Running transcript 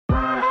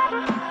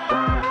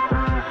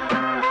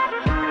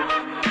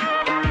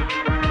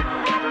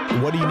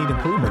What do you need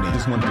improvement in?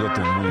 Just want to go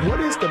through and win. What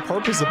is the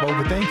purpose of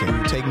overthinking?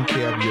 You're taking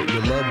care of your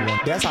loved one.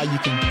 That's how you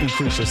can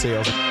increase your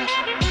sales.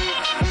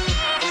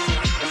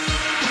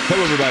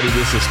 Hello, everybody.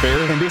 This is Fair.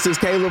 And this is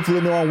Caleb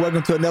Flanor, and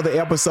welcome to another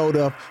episode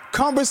of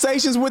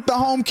Conversations with the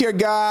Homecare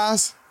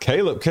Guys.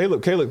 Caleb,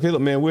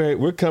 man,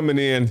 we're coming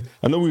in.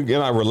 I know we're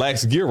in our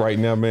relaxed gear right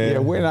now, man. Yeah,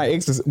 we're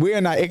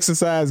in our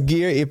exercise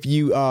gear. If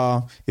you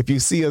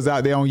see us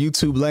out there on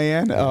YouTube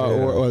land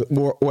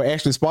or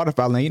actually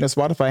Spotify land, you know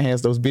Spotify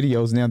has those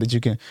videos now that you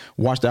can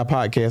watch our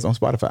podcast on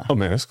Spotify. Oh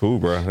man, that's cool,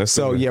 bro.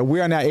 Yeah,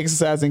 we're in our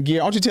exercising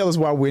gear. Why don't you tell us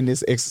why we're in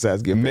this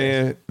exercise gear,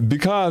 man?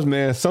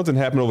 Because something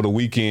happened over the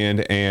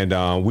weekend,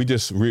 and we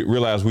just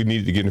realized we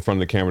needed to get in front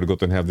of the camera to go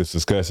through and have this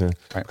discussion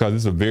because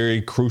it's a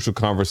very crucial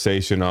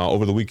conversation.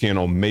 Over the weekend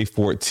on May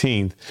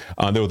 14th,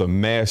 there was a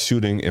mass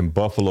shooting in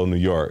Buffalo, New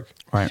York.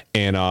 Right.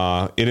 And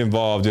it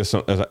involved just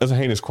it's a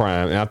heinous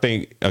crime. And I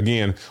think,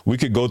 again, we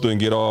could go through and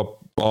get all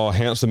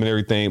handsome and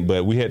everything,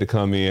 but we had to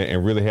come in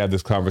and really have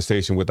this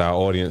conversation with our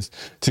audience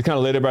to kind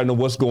of let everybody know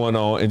what's going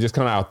on and just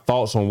kind of our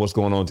thoughts on what's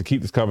going on to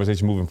keep this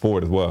conversation moving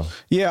forward as well.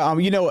 Yeah.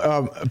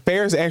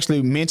 Ferris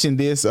actually mentioned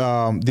this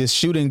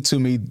shooting to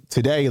me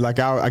today. Like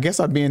I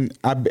guess I've been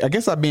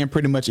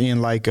pretty much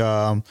in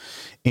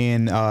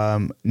in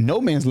no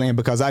man's land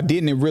because I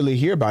didn't really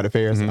hear about it,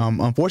 Ferris.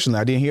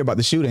 Unfortunately, I didn't hear about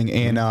the shooting,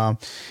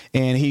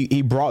 and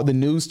he brought the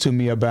news to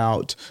me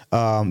about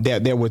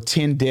that there were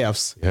 10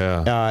 deaths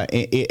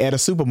at a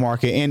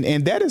supermarket,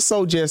 and that is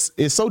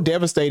it's so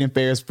devastating,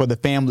 Ferris, for the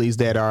families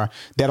that are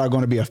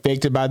going to be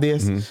affected by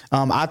this.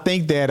 I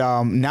think that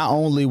not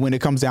only when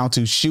it comes down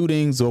to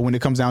shootings or when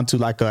it comes down to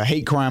like a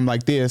hate crime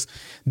like this,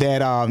 that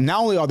not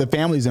only are the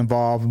families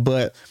involved,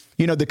 but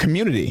the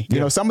community.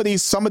 Some of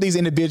these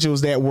individuals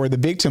that were the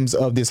victims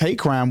of this hate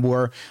crime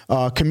were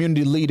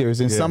community leaders,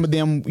 and some of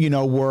them,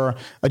 were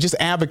just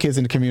advocates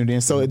in the community.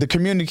 And so the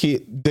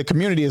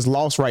community is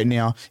lost right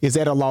now. Is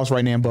at a loss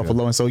right now in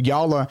Buffalo. And so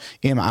y'all are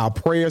in our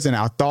prayers and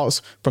our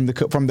thoughts from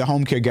the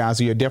home care guys.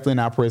 So you're definitely in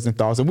our prayers and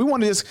thoughts. And we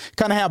want to just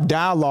kind of have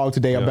dialogue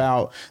today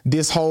about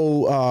this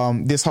whole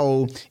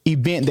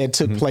event that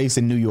took place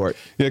in New York.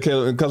 Yeah,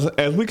 because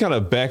as we kind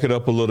of back it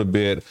up a little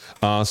bit,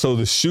 so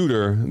the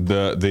shooter,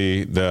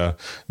 the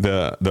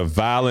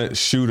violent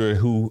shooter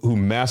who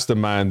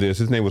masterminded this,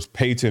 his name was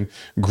Peyton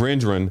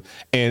Gendron,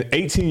 and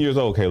 18 years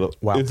old, Caleb.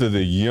 Wow. This is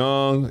a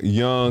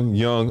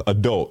young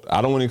adult.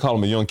 I don't want to call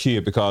him a young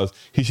kid because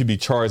he should be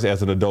charged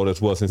as an adult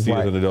as well since he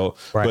is an adult.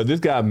 Right. But this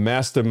guy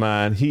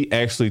mastermind, he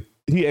actually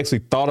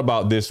thought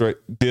about this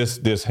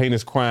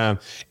heinous crime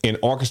and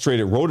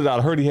wrote it out.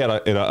 I heard he had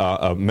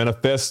a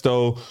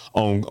manifesto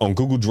on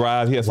Google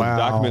Drive. He had some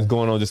documents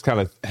going on, just kind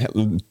of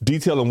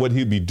detailing what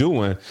he'd be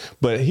doing.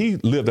 But he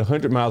lived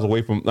 100 miles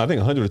away from, I think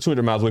 100 or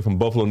 200 miles away from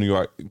Buffalo, New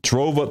York,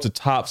 drove up to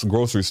Tops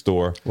grocery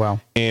store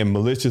and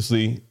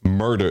maliciously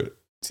murdered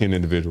 10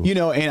 individuals.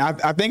 And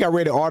I think I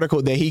read an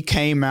article that he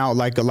came out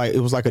like it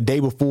was like a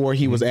day before.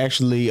 He was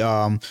actually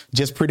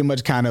just pretty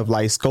much kind of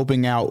like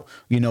scoping out,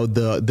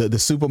 the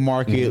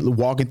supermarket,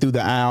 walking through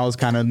the aisles,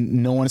 kind of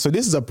knowing. So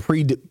this is a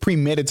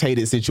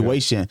premeditated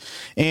situation.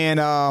 And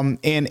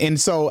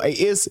so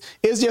it's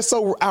just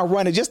so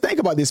ironic. Just think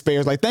about this,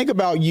 Ferris. Like think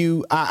about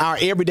our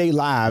everyday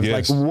lives,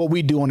 like what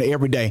we do on an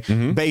everyday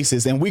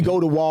basis. And we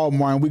go to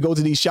Walmart and we go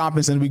to these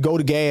shopping centers, we go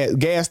to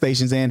gas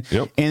stations, and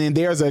then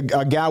there's a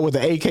guy with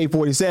an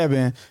AK-47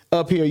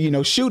 up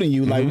here, shooting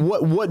you. Like,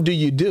 what do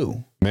you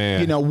do?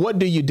 Man. What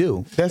do you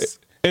do? That's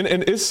and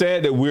it's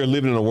sad that we're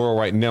living in a world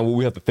right now where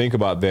we have to think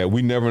about that.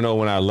 We never know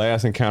when our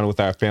last encounter with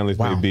our families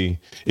may be.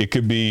 It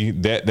could be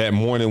that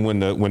morning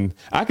when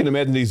I can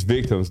imagine these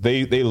victims,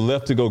 they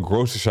left to go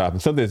grocery shopping,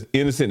 something that's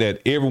innocent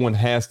that everyone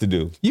has to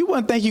do. You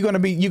wouldn't think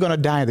you're gonna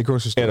die at the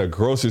grocery store. At a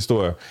grocery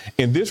store.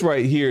 And this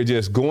right here,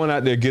 just going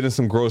out there getting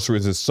some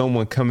groceries, is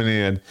someone coming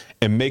in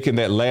and making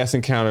that last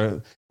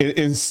encounter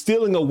and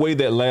stealing away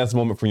that last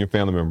moment from your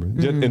family member.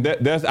 And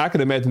that's I can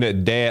imagine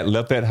that dad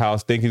left that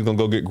house thinking he's gonna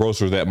go get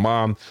groceries, that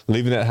mom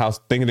leaving that house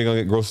thinking they're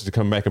gonna get groceries to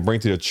come back and bring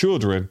to their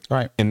children,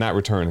 and not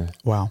returning.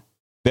 Wow.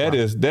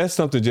 That's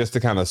something just to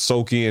kind of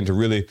soak in, to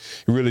really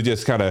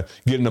just kind of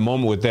get in the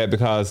moment with that,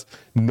 because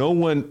no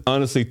one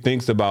honestly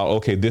thinks about,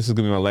 okay, this is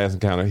gonna be my last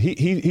encounter.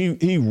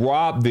 He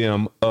robbed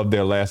them of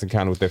their last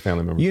encounter with their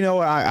family member.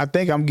 I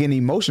think I'm getting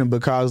emotional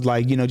because,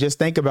 just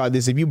think about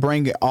this. If you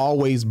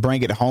always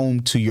bring it home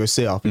to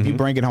yourself. If you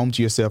bring it home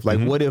to yourself,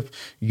 what if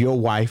your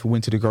wife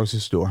went to the grocery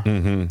store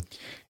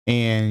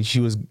and she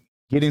was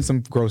getting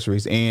some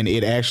groceries and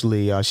it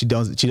actually she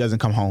doesn't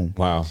come home.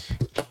 Wow.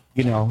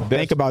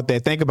 Think about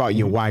that. Think about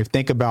your wife.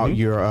 Think about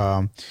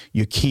your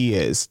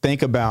kids.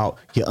 Think about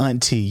your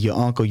auntie, your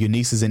uncle, your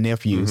nieces and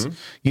nephews.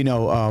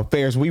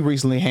 Ferris, we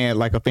recently had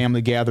like a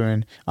family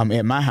gathering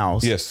at my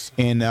house. Yes.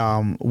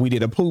 And we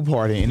did a pool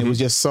party, and it was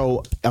just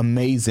so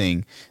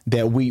amazing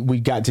that we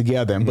got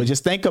together. But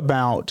just think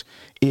about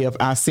if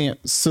I sent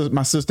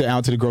my sister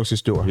out to the grocery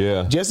store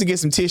just to get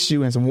some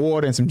tissue and some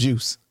water and some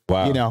juice.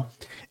 Wow. You know,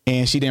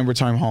 and she didn't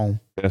return home.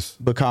 Yes.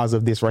 Because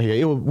of this right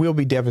here. We'll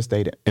be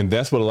devastated. And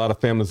that's what a lot of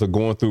families are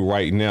going through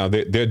right now.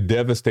 They're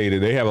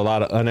devastated. They have a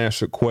lot of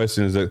unanswered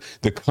questions.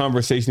 The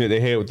conversation that they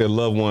had with their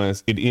loved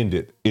ones, it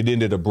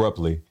ended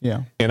abruptly.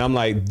 Yeah. And I'm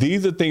like,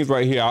 these are things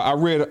right here. I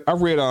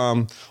read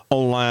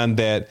online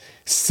that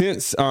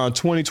since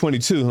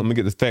 2022, let me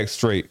get the facts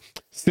straight.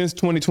 Since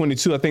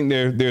 2022, I think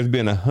there's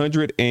been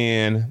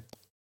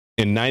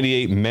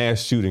 198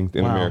 mass shootings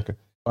in America.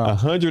 Wow.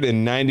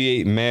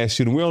 198 mass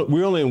shootings.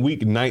 We're only in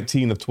week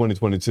 19 of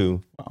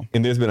 2022,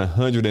 and there's been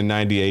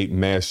 198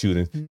 mass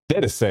shootings.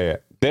 That is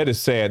sad. That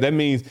is sad. That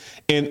means,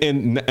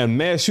 and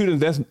mass shootings,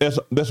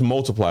 that's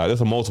multiplied.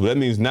 That's a multiple. That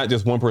means not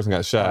just one person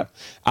got shot.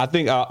 I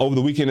think over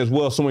the weekend as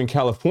well, somewhere in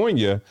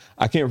California,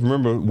 I can't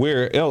remember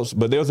where else,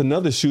 but there was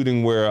another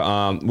shooting where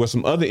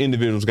some other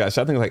individuals got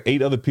shot. I think like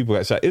 8 other people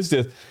got shot. It's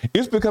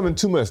becoming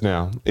too much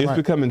now. It's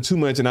becoming too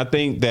much, and I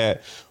think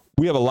that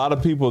we have a lot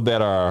of people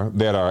that are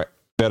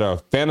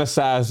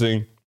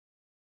fantasizing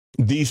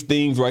these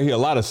things right here. A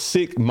lot of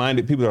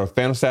sick-minded people that are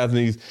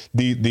fantasizing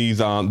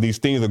these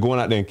things are going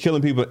out there and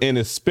killing people, and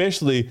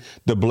especially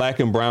the Black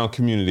and brown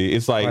community.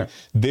 It's like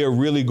they're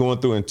really going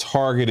through and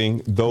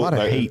targeting those.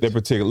 Their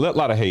particular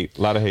lot of hate.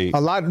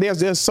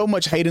 There's so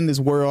much hate in this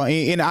world,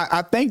 and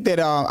I think that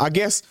I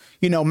guess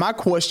my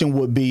question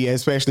would be,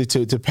 especially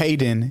to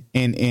Peyton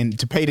and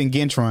to Peyton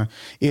Gintron,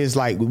 is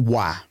like,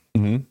 why?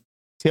 Mm-hmm.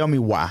 Tell me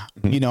why.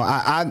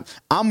 Mm-hmm.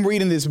 I'm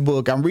reading this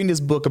book. I'm reading this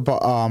book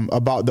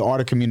about the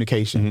art of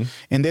communication,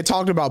 and they're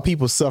talking about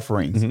people's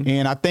sufferings. Mm-hmm.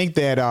 And I think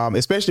that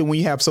especially when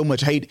you have so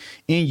much hate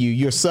in you,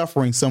 you're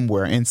suffering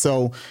somewhere. And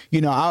so,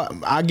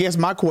 I guess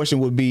my question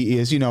would be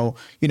is,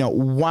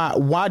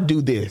 why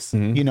do this?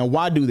 Mm-hmm.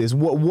 Why do this?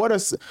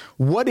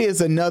 What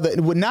is another?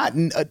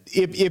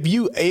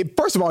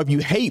 First of all, if you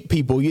hate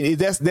people,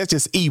 that's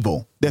just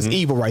evil. That's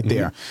evil right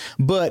there.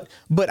 But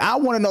I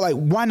want to know, like,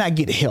 why not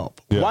get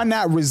help? Yeah. Why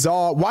not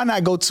resolve? Why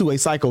not go to a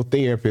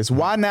psychotherapist?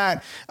 Why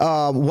not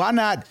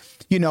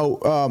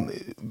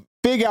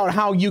figure out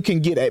how you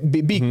can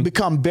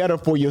become better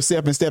for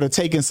yourself instead of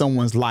taking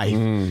someone's life?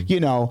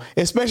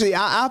 Especially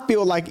I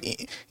feel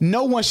like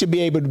no one should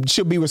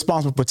be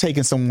responsible for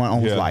taking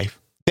someone's life.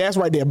 That's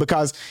right there,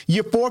 because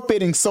you're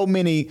forfeiting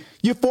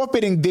you're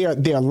forfeiting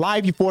their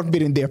life, you're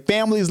forfeiting their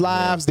families'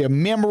 lives, their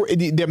memory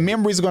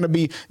is going to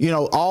be,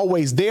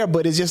 always there,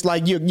 but it's just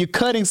like you're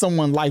cutting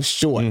someone's life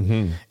short.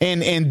 Mm-hmm.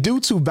 And due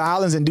to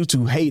violence and due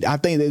to hate, I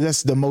think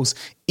that's the most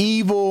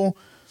evil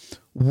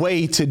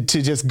way to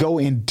just go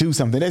and do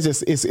something. That's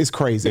just, it's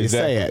crazy.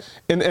 Exactly. It's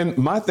sad. And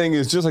my thing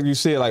is, just like you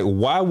said, like,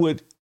 why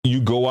would you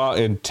go out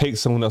and take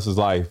someone else's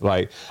life?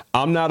 Like,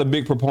 I'm not a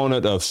big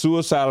proponent of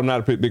suicide. I'm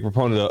not a big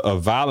proponent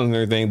of violence and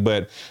everything,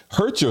 but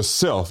hurt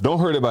yourself. Don't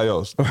hurt anybody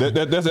else.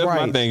 That's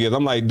right. My thing is,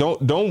 I'm like,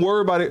 don't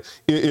worry about it.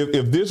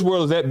 If this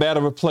world is that bad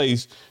of a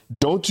place,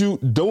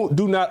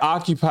 do not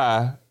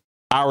occupy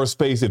our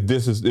space if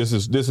this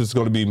is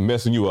going to be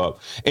messing you up.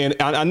 And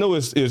I know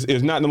it's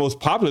not the most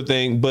popular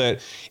thing,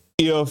 but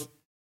if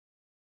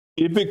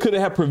it could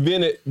have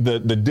prevented the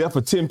death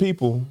of 10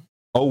 people,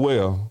 oh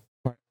well.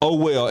 Oh,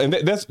 well, and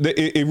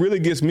it really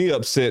gets me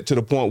upset to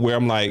the point where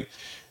I'm like,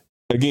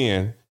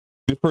 again,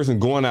 this person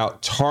going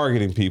out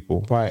targeting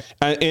people. Right.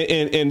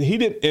 And he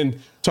didn't. And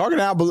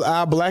targeting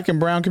our Black and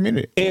brown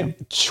community. And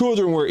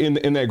children were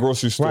in that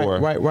grocery store.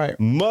 Right.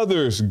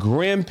 Mothers,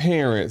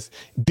 grandparents.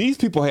 These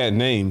people had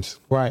names.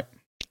 Right.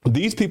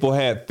 These people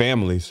had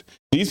families.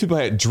 These people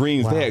had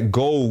dreams. Wow. They had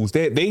goals.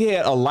 They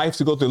had a life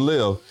to go to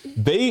live.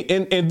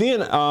 And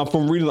then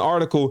from reading the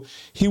article,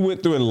 he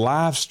went through and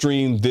live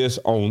streamed this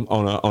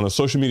on a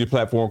social media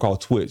platform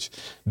called Twitch.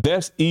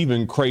 That's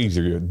even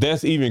crazier.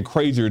 That's even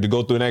crazier to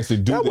go through and actually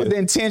do that. That was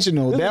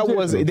intentional. That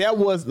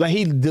was like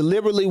he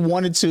deliberately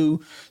wanted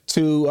to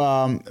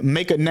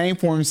make a name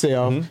for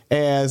himself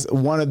as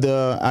one of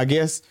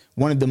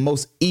the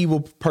most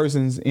evil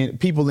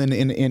people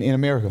in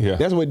America. Yeah.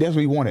 That's what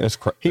he wanted.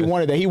 He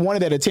wanted that. He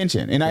wanted that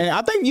attention. And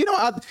I think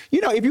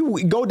if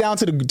you go down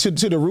to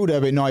the root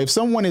of it, if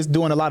someone is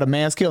doing a lot of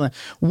mass killing,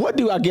 what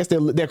do I guess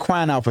they're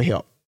crying out for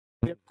help?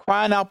 They're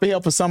crying out for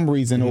help for some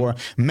reason, or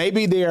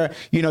maybe they're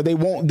they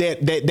want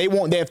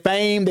that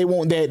fame, they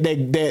want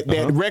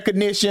that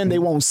recognition, they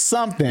want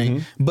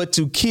something, but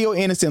to kill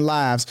innocent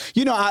lives.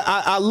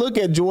 I look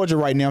at Georgia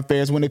right now,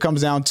 Fairs, when it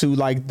comes down to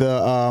like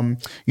the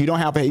you don't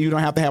have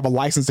to have a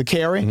license to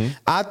carry.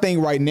 I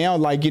think right now,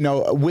 like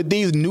with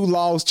these new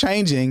laws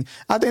changing,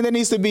 I think there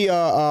needs to be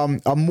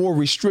a more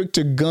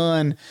restricted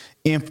gun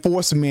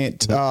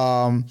enforcement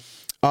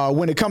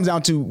when it comes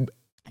down to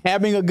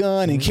having a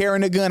gun and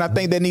carrying a gun. I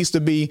think there needs to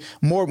be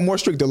more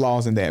stricter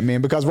laws in that, man,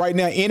 because right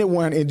now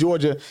anyone in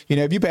Georgia,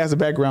 if you pass a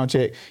background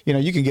check,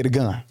 you can get a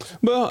gun.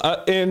 Well,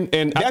 and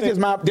that's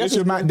my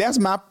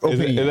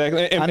opinion.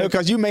 Exactly. I know,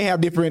 because you may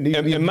have different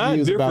and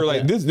mine differ.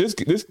 Like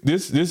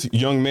this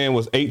young man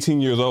was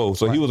 18 years old,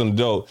 so he was an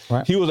adult.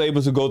 Right. He was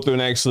able to go through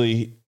and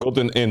actually go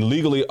through and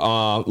legally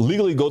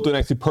go through and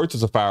actually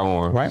purchase a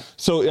firearm. Right.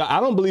 So I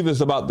don't believe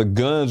it's about the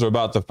guns or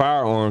about the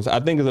firearms. I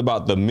think it's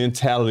about the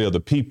mentality of the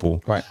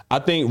people. Right. I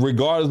think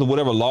regardless of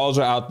whatever laws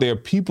are out there,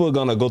 people are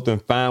going to go through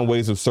and find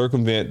ways to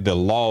circumvent the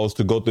laws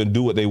to go through and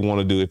do what they want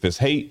to do. If it's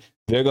hate,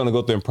 they're going to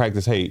go through and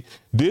practice hate.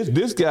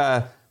 This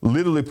guy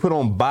literally put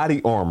on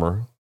body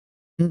armor.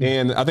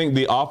 And I think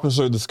the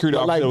security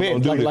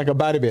officer, like a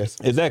body vest.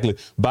 Exactly,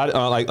 body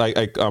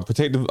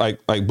protective,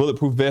 like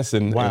bulletproof vest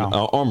and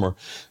armor.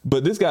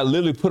 But this guy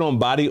literally put on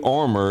body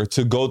armor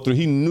to go through.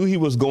 He knew he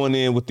was going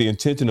in with the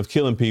intention of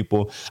killing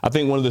people. I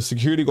think one of the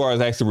security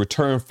guards actually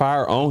returned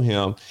fire on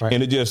him,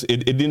 and it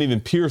didn't even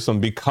pierce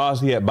him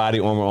because he had body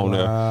armor on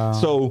there.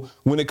 So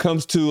when it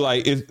comes to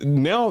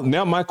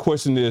now my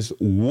question is,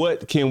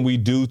 what can we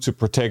do to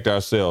protect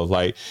ourselves?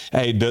 Like,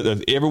 hey,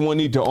 does everyone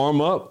need to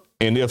arm up?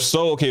 And if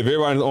so, okay, if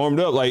everybody's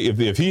armed up, like if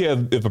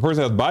a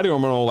person has body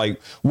armor on,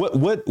 like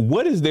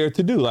what is there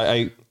to do?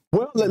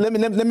 Well, let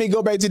me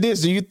go back to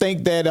this. Do you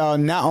think that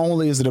not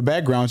only is it a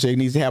background check, it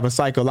needs to have a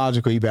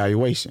psychological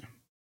evaluation?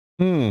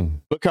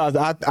 Because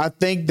I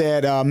think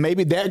that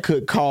maybe that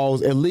could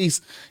cause at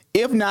least,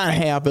 if not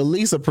half, at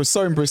least a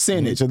certain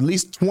percentage, at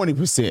least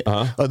 20%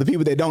 of the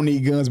people that don't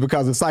need guns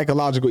because of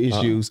psychological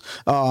issues.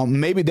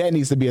 Maybe that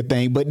needs to be a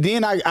thing. But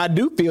then I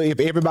do feel if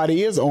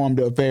everybody is armed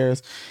up,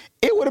 Ferris,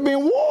 it would have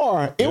been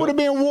war. It would have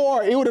been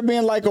war. It would have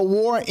been like a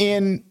war at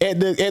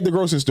the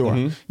grocery store,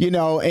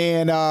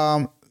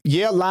 and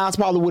lives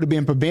probably would have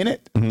been prevented.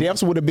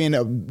 Deaths would have been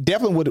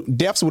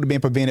deaths would have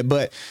been prevented,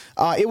 but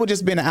it would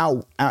just been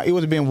it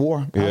would have been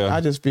war. I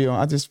just feel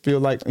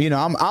like I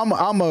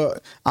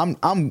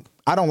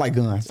don't like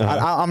guns.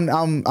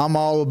 I'm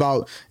all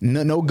about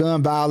no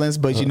gun violence,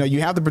 but you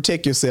have to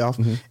protect yourself,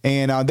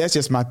 and that's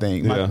just my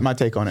thing, my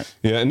take on it.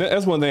 Yeah, and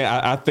that's one thing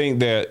I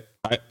think that.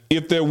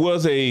 If there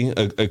was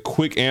a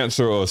quick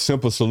answer or a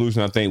simple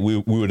solution, I think we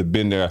would have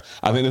been there.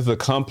 I think this is a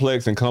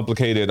complex and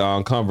complicated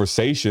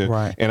conversation,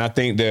 right. And I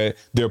think that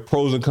there are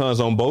pros and cons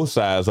on both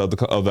sides of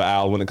the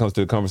aisle when it comes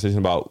to the conversation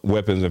about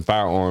weapons and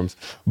firearms.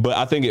 But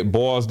I think it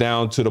boils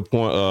down to the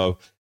point of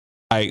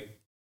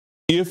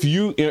if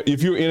you're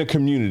in a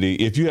community,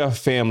 if you have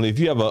family, if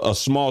you have a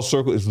small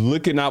circle, it's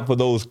looking out for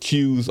those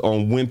cues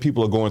on when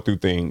people are going through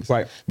things,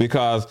 right?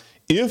 Because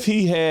if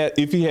he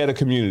had a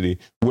community,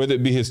 whether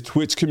it be his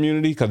Twitch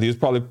community, because he was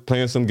probably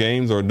playing some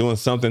games or doing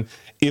something,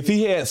 if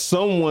he had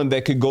someone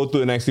that could go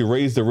through and actually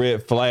raise the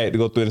red flag to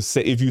go through and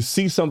say, if you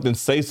see something,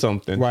 say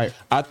something. Right.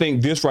 I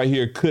think this right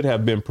here could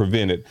have been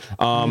prevented.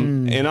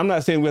 And I'm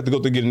not saying we have to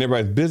go through getting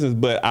everybody's business,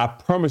 but I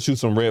promise you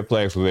some red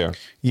flags were there.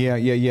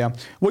 Yeah.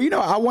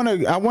 Well, I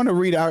want to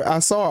read. I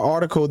saw an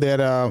article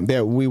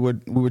that we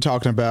were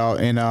talking about,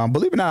 and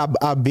believe it or not,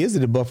 I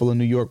visited Buffalo,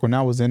 New York when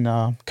I was in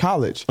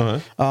college.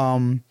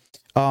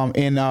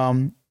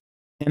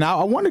 And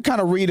I want to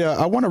kind of read.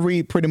 I want to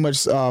read pretty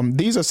much.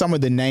 These are some of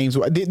the names.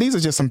 These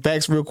are just some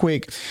facts, real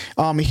quick.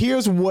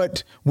 Here's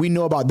what we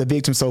know about the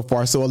victims so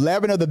far. So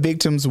 11 of the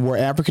victims were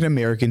African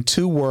American,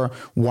 2 were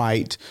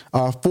white,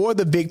 4 of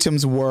the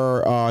victims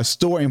were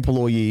store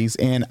employees,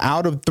 and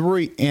out of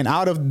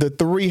the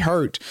 3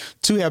 hurt,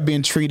 2 have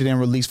been treated and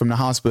released from the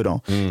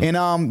hospital.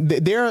 And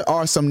there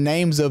are some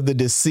names of the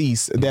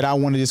deceased that I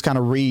want to just kind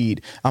of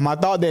read. I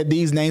thought that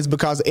these names,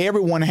 because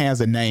everyone has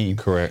a name,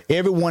 correct?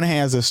 Everyone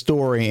has a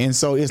story, and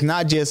so it's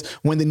not just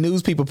when the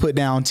news people put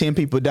down 10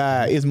 people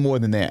died, it's more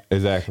than that.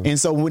 Exactly. And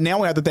so now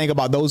we have to think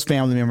about those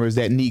family members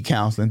that need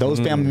counseling, those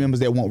family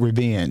members that want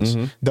revenge,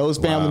 those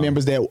family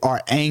members that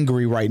are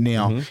angry right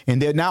now.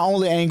 And they're not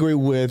only angry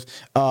with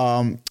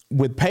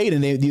Peyton,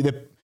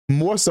 they're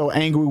more so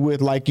angry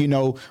with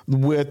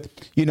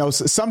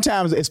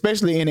sometimes,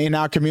 especially in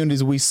our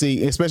communities, we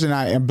see, especially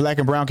in Black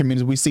and brown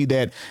communities, we see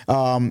that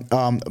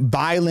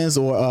violence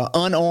or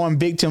unarmed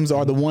victims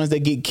are the ones that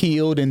get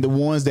killed, and the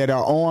ones that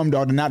are armed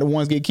are not the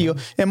ones that get killed.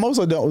 And most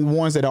of the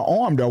ones that are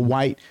armed are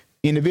white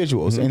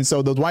individuals. And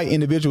so those white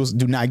individuals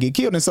do not get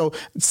killed. And so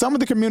some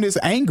of the community is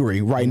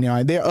angry right now,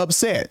 and they're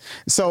upset.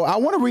 So I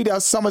want to read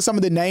out some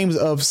of the names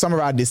of some of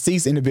our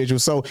deceased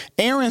individuals. So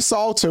Aaron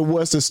Salter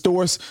was the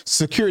store's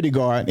security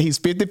guard. He's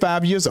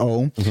 55 years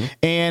old,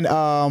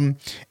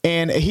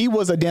 and he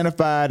was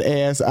identified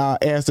as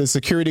the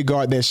security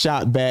guard that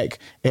shot back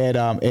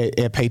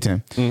at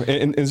Peyton.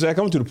 And Zach,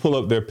 I want you to pull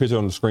up their picture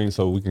on the screen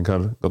so we can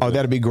kind of. Oh,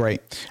 that'd be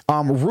great.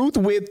 Ruth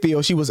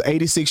Whitfield, she was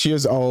 86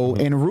 years old,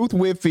 and Ruth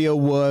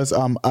Whitfield was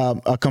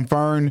a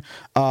confirmed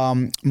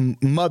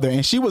mother,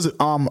 and she was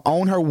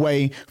on her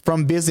way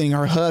from visiting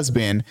her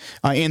husband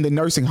in the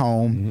nursing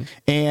home,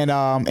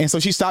 and so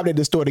she stopped at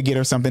the store to get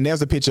her something.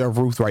 There's a picture of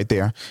Ruth right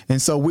there,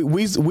 and so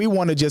we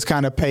want to just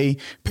kind of pay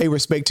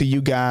respect to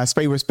you guys,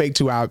 pay respect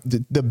to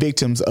the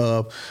victims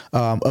of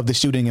the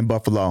shooting in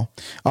Buffalo.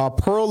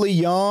 Pearlie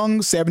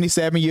Young,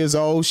 77 years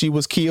old, she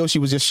was killed. She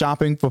was just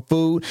shopping for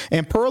food,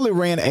 and Pearlie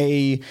ran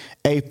a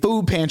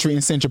food pantry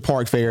in Central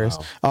Park, Ferris,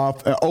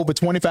 over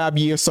 25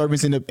 years,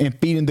 serving and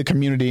feeding the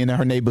community in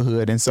her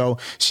neighborhood. And so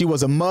she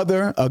was a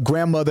mother, a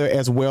grandmother,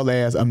 as well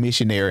as a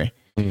missionary.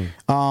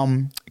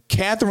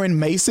 Catherine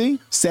Macy,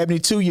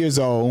 72 years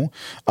old.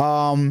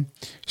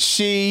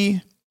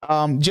 Macy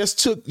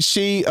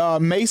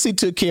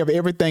took care of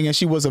everything, and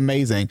she was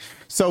amazing.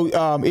 So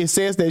it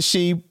says that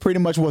she pretty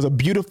much was a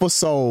beautiful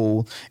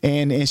soul,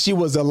 and she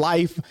was a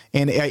life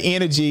and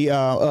energy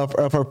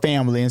of her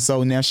family. And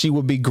so now she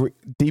will be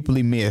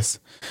deeply missed.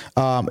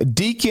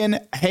 Deacon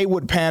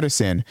Haywood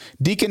Patterson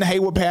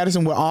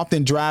will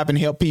often drive and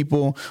help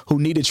people who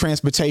needed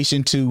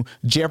transportation to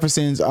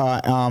Jefferson's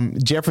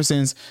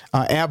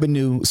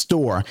Avenue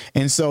store.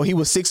 And so he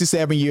was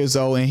 67 years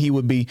old, and he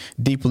would be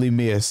deeply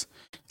missed.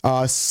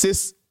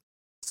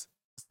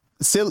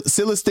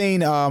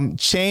 Celestine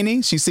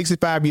Cheney, she's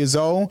 65 years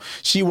old.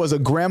 She was a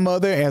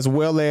grandmother, as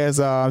well as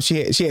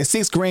she had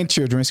 6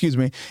 grandchildren,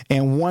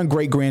 and 1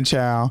 great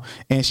grandchild,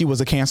 and she was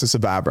a cancer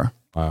survivor.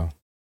 Wow.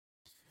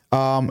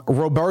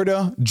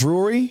 Roberta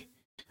Drury,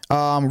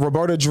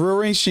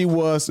 she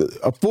was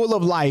full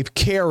of life,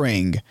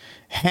 caring,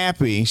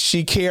 happy.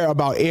 She cared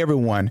about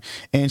everyone,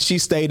 and she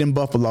stayed in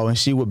Buffalo, and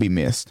she would be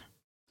missed.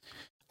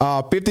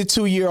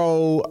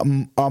 52-year-old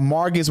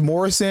Marcus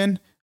Morrison,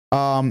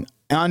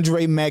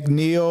 Andre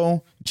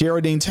McNeil,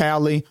 Geraldine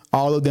Talley,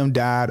 all of them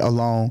died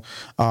alone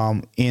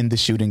in the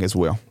shooting as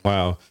well.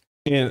 Wow.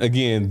 And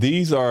again,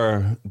 these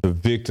are the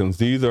victims.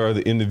 These are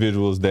the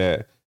individuals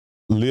that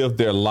lived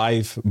their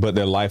life, but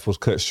their life was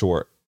cut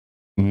short.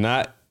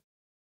 Not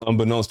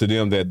unbeknownst to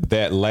them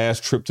that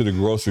last trip to the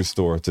grocery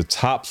store, to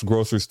Tops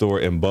grocery store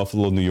in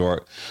Buffalo, New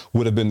York,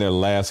 would have been their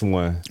last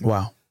one.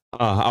 Wow.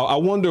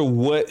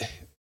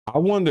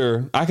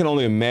 I can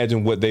only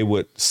imagine what they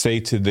would say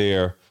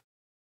to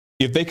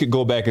if they could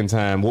go back in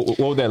time, what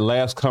would that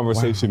last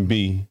conversation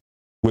be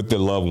with their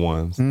loved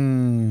ones?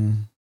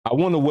 I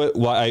wonder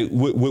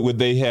would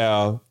they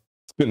have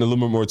spent a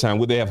little bit more time?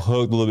 Would they have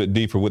hugged a little bit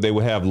deeper? Would they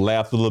have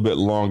laughed a little bit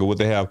longer? Would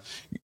they have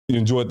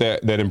enjoyed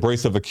that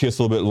embrace of a kiss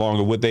a little bit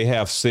longer? Would they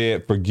have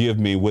said, forgive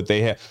me?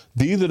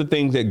 These are the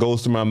things that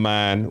goes through my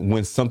mind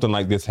when something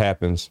like this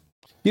happens.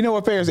 You know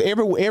what, Ferris?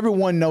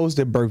 Everyone knows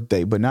their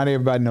birthday, but not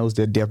everybody knows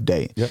their death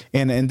date. Yep.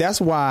 And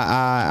that's why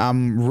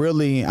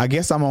I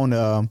guess I'm on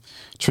a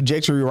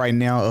trajectory right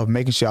now of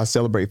making sure I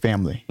celebrate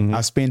family. Mm-hmm.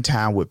 I spend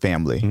time with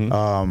family.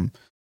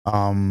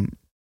 Mm-hmm.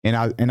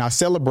 And I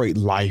celebrate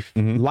life.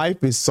 Mm-hmm.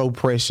 Life is so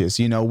precious.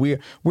 You know, we're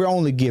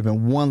only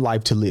given one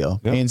life to live.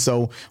 Yep. And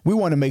so we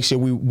want to make sure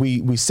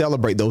we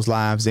celebrate those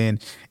lives.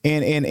 And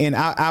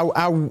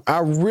I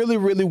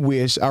really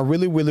wish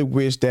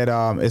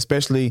that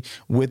especially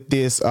with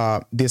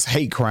this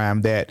hate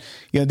crime, that,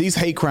 you know, these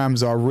hate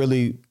crimes are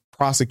really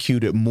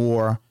prosecuted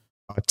more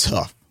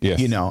tough. Yes.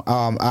 You know,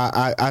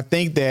 I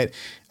think that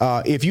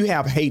if you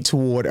have hate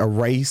toward a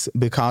race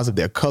because of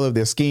their color of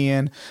their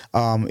skin,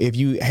 if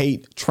you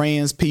hate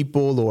trans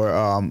people or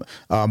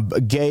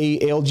gay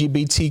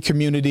LGBT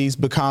communities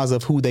because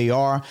of who they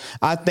are,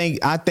 I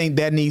think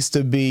that needs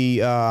to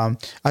be. I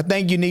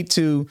think you need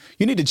to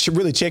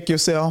really check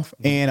yourself,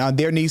 and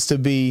there needs to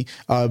be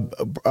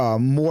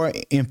more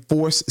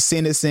enforced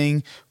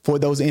sentencing for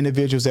those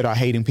individuals that are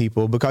hating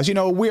people, because, you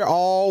know, we're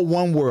all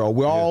one world.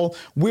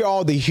 We're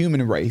all the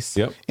human race.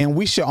 Yep. And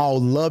we should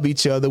all love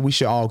each other. We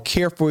should all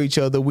care for each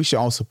other. We should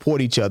all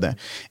support each other.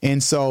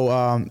 And so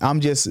I'm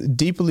just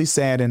deeply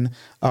saddened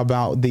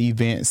about the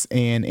events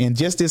and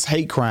just this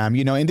hate crime,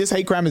 you know, and this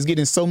hate crime is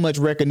getting so much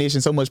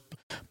recognition, so much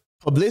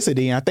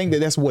publicity. And I think that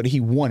that's what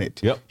he wanted.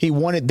 Yep. He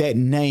wanted that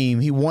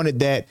name. He wanted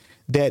that,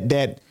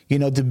 you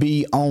know, to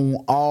be on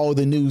all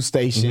the news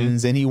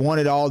stations, mm-hmm. and he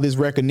wanted all this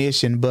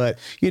recognition. But,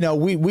 you know,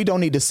 we don't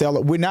need to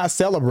celebrate. We're not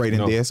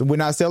celebrating this. We're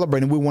not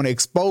celebrating. We want to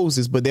expose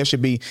this, but there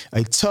should be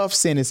a tough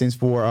sentencing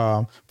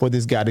for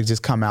this guy to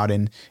just come out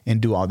and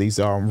do all these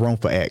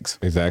wrongful acts.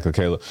 Exactly,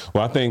 Caleb.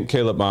 Well, I think,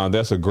 Caleb,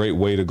 that's a great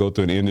way to go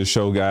through and end the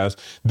show, guys.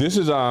 This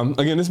is, again,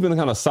 this has been a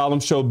kind of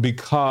solemn show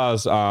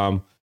because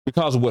of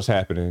what's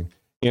happening.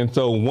 And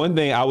so one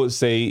thing I would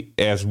say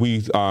as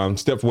we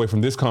step away from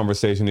this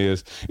conversation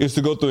is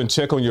to go through and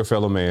check on your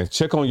fellow man,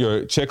 check on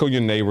your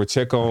neighbor,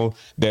 check on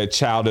that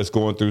child that's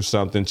going through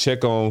something,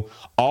 check on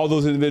all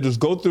those individuals,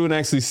 go through and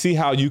actually see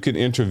how you can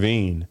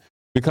intervene,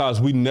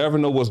 because we never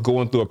know what's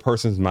going through a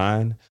person's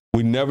mind.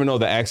 We never know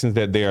the actions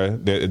that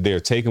they're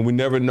taking. We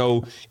never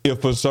know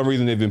if for some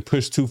reason they've been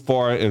pushed too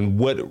far and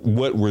what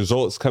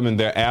results come in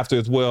thereafter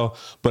as well.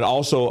 But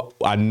also,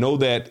 I know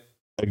that,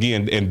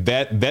 again, and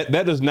that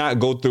does not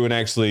go through and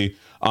actually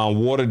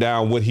water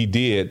down what he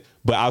did.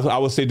 But I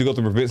would say, to go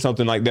to prevent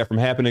something like that from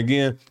happening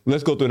again,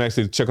 let's go through and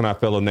actually check on our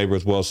fellow neighbor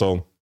as well.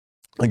 So,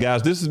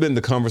 guys, this has been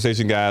the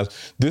conversation, guys.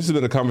 This has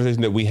been a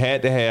conversation that we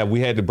had to have.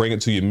 We had to bring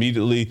it to you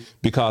immediately,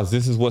 because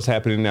this is what's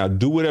happening now.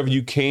 Do whatever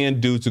you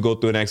can do to go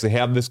through and actually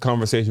have this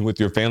conversation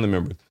with your family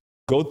members.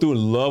 Go through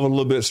and love a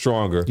little bit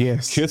stronger.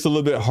 Yes. Kiss a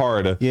little bit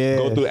harder. Yes.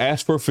 Go through,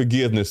 ask for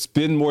forgiveness.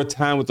 Spend more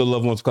time with the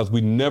loved ones, because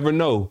we never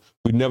know.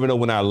 We never know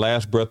when our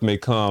last breath may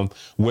come,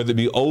 whether it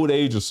be old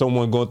age or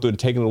someone going through and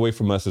taking it away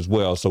from us as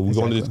well. So we're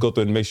going to just go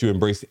through and make sure you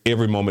embrace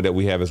every moment that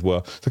we have as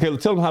well. So, Caleb,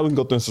 tell them how we can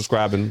go through and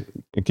subscribe and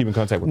and keep in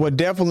contact with Well,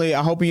 definitely.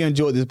 I hope you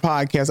enjoyed this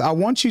podcast. I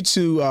want you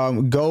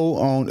to go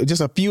on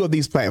just a few of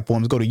these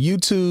platforms. Go to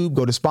YouTube,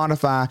 go to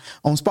Spotify.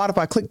 On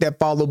Spotify, click that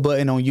follow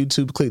button. On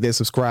YouTube, click that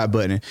subscribe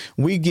button.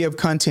 We give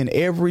content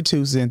every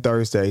Tuesday and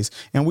Thursdays,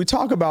 and we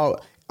talk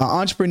about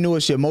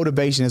entrepreneurship,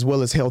 motivation, as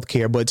well as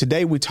healthcare. But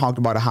today we talked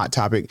about a hot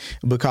topic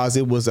because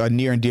it was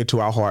near and dear to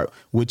our heart,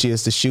 which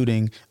is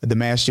the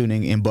mass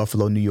shooting in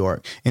Buffalo, New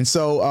York. And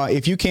so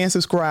if you can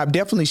subscribe,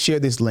 definitely share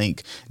this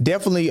link.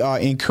 Definitely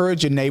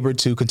encourage your neighbor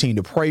to continue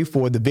to pray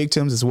for the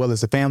victims as well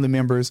as the family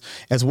members,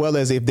 as well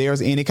as if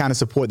there's any kind of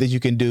support that you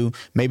can do,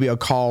 maybe a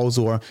cause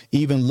or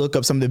even look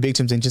up some of the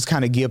victims and just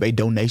kind of give a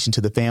donation to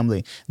the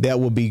family.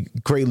 That will be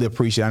greatly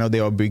appreciated. I know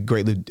they will be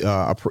greatly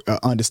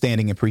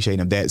understanding and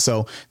appreciating of that.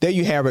 So there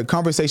you have a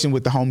conversation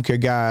with the Homecare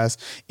guys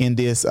in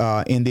this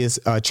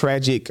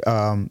tragic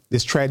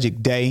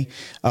day.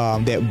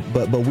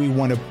 But we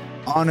want to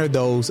honor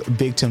those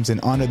victims and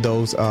honor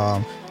those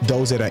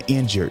that are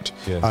injured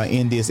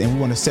in this, and we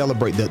want to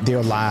celebrate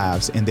their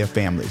lives and their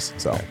families.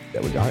 So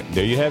there we go. All right,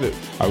 there you have it.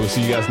 I will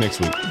see you guys next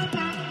week.